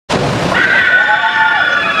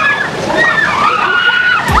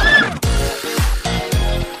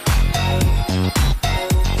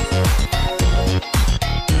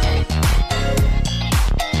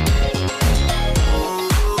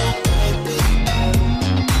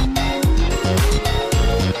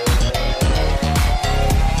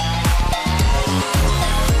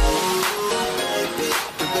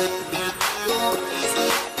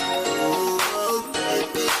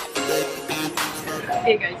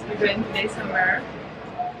we're going today somewhere.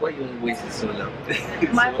 Why your voice is so loud?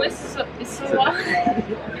 My voice is so loud.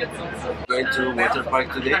 Going to water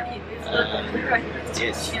park today.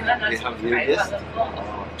 Yes, we have new guest,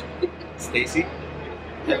 Stacy.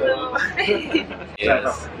 Hello.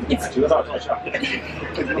 Yes. They're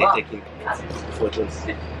taking photos.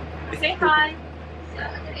 Say hi.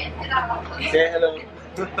 Say hello.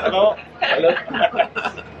 Hello. Hello.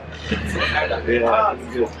 Yeah,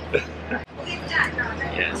 it's good.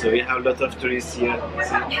 Yeah, so we have a lot of tourists here.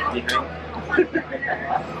 See behind.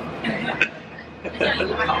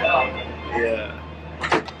 Yeah.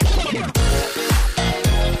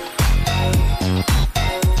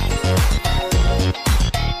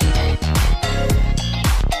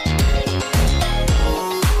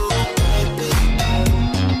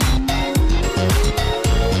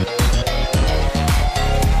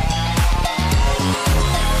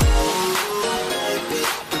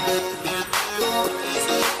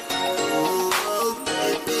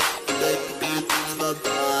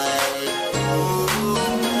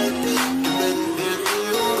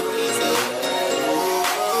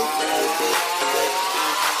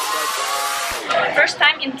 First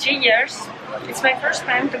time in 3 years. It's my first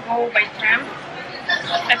time to go by tram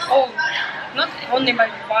at all. Not only by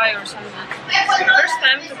Dubai or something. First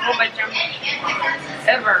time to go by tram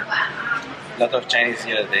ever. A lot of Chinese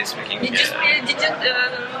here, they speaking. Did you fly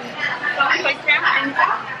by tram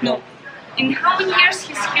anytime? No. In how many years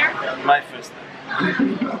he's here? My first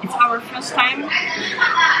time. It's our first time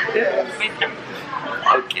by tram.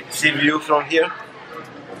 Okay, see view from here.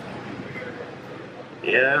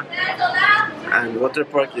 Yeah, and water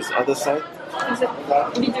park is other side. Is it?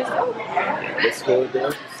 Did you go? Let's go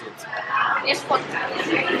there. Yes, I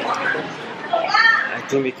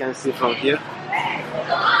think we can see from here.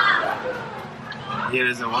 Here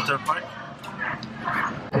is a water park.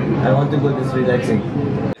 I want to go this relaxing.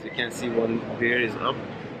 As you can see, one beer is up.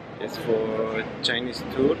 It's for Chinese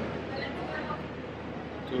tour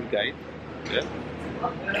guide. Yeah.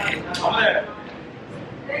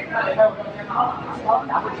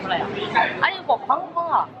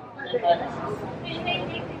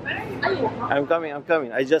 I'm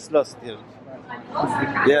coming. I just lost here.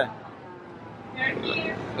 Yeah.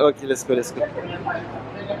 Okay, let's go.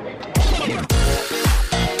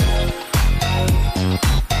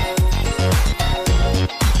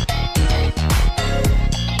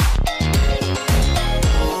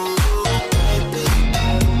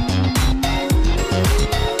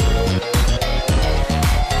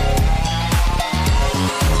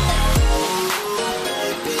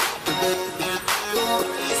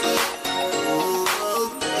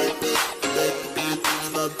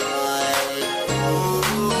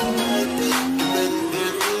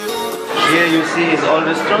 Here you see is all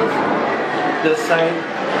restaurants, this side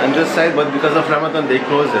and this side, but because of Ramadan they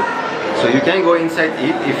close it. So you can go inside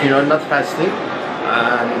eat if you are not fasting,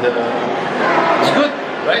 and it's good,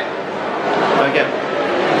 right? Okay,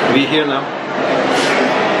 we here now.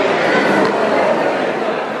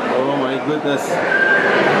 Oh my goodness,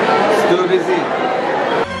 it's too busy.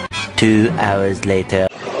 2 hours later.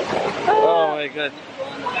 Oh my god,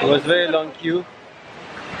 it was very long queue.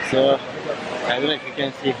 So I don't know if you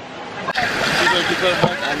can see. People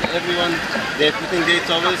hot, and everyone, they're putting their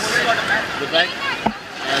towels in the back,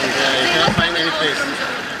 and you cannot find any place.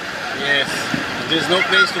 Yes, there's no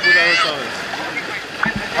place to put our towels.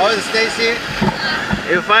 How is Stacy?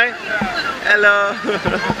 You fine? Hello.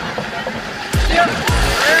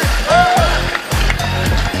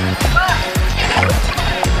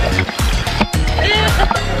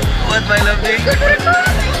 What, my lovely?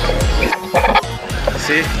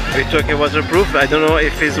 See, we took a waterproof. I don't know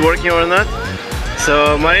if it's working or not.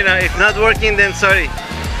 So Marina, if not working, then sorry.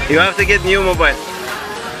 You have to get new mobile.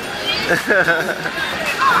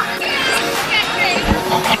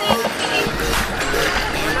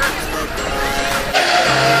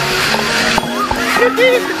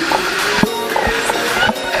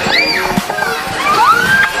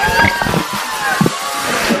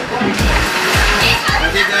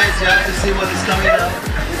 Okay guys, you have to see what is coming now.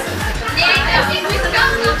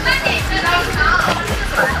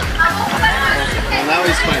 And now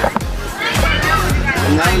it's fine.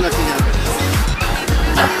 And now nothing happens.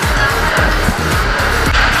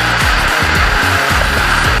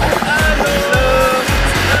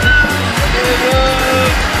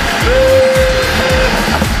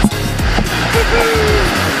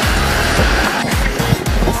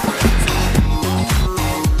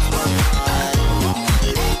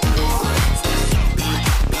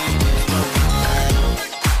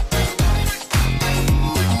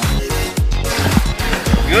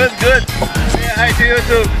 Good. Say hi to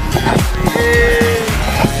YouTube. Yay.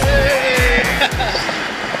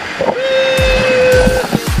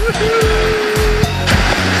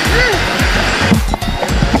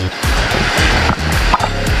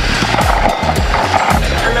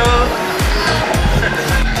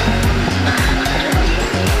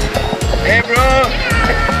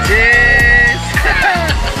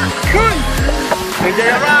 Enjoy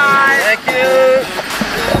your ride! Thank you!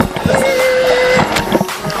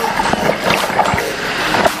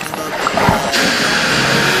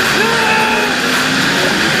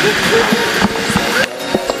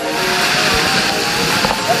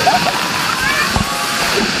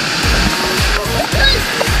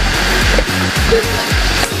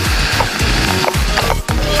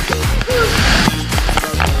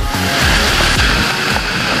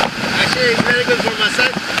 Actually, it's very good for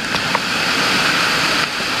massage.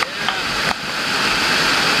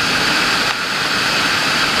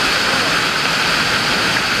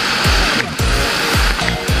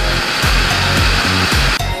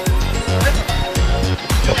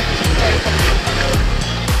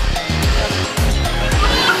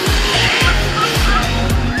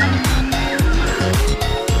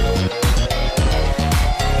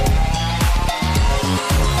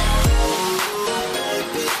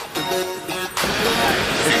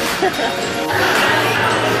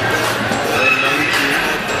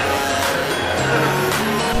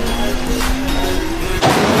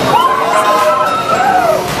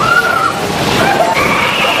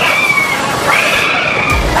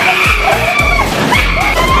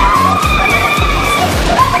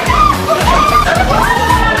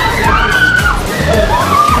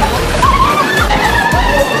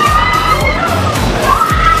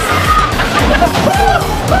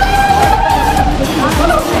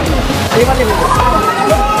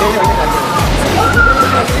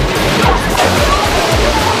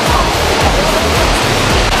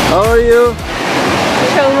 How are you?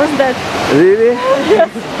 Almost dead. Really?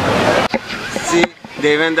 See,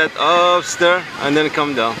 they went that upstairs and then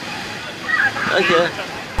come down. Okay,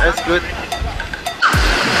 that's good.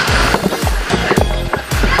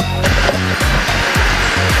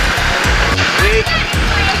 Wait,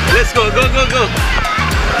 let's go, go, go, go.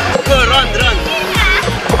 Go, run, run.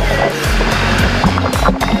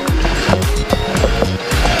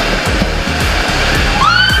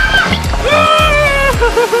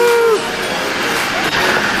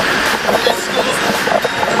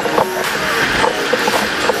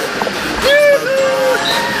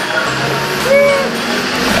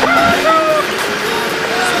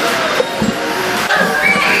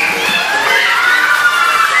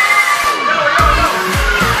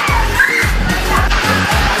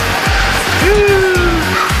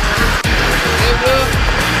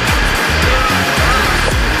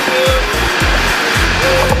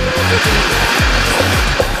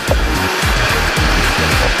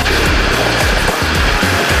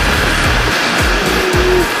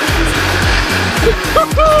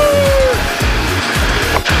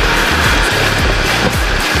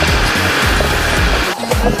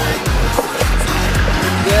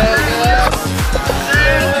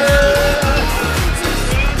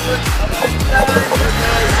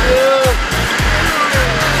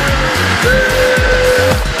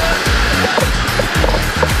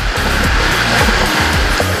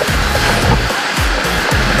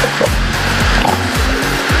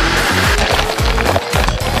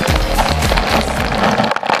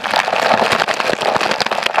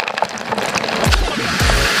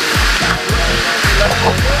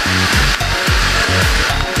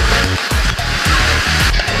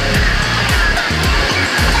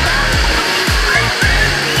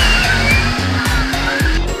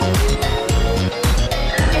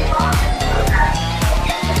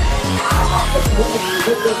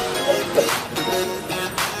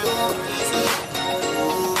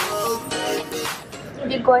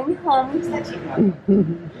 We're going home.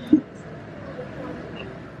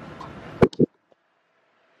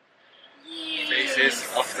 Faces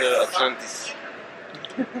after Atlantis.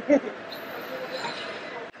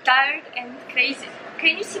 Tired and crazy.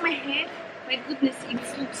 Can you see my hair? My goodness,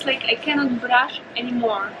 it looks like I cannot brush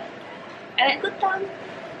anymore. And I got down.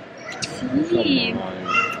 See,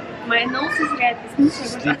 my nose is red.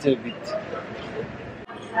 Just a little bit.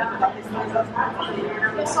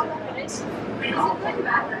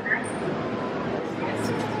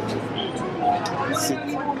 This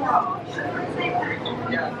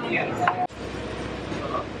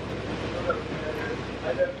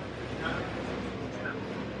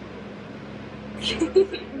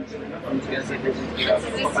you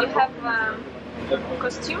have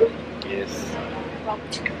costume? Yes.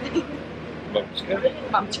 Бабочка. Бабочка.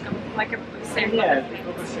 Бабочка. Like a same. No.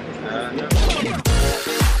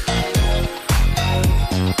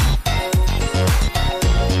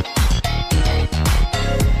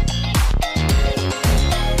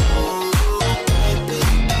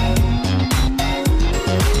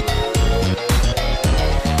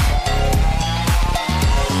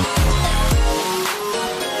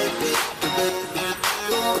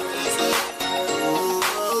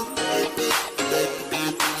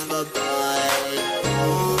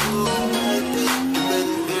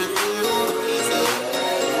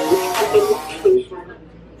 at the next station.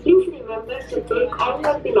 Please remember to take all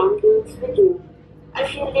your belongings with you.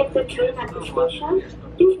 If you leave the train at the station,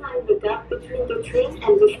 please mind the gap between the train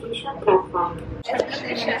and the station platform.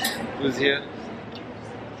 Who's here?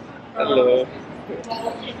 Hello.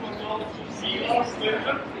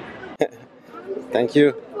 Thank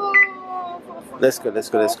you. Let's go.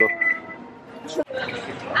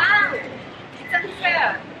 Ah, it's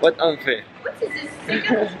unfair. What unfair? What is this?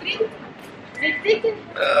 Second screen? They're taking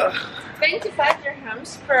 25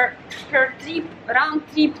 dirhams per trip, round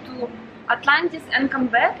trip to Atlantis and come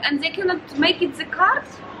back, and they cannot make it the card?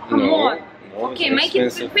 Come on. Okay, make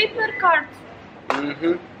it the paper card.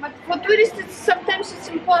 But for tourists, sometimes it's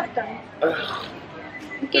important.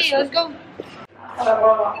 Okay, let's go.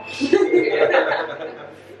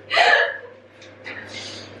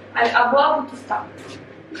 I above to stop.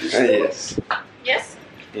 Yes. Yes?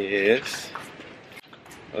 Yes.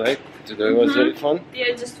 Alright, today was very fun.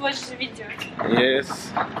 Yeah, just watch the video.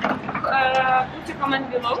 Yes. Put a comment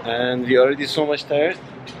below. And we already so much tired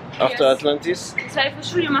after Atlantis. So for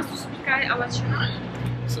sure you must subscribe our channel.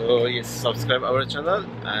 So yes, subscribe our channel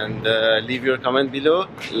and leave your comment below,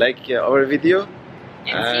 like our video.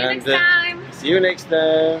 And see you next time. See you next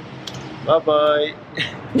time. Bye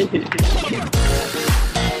bye.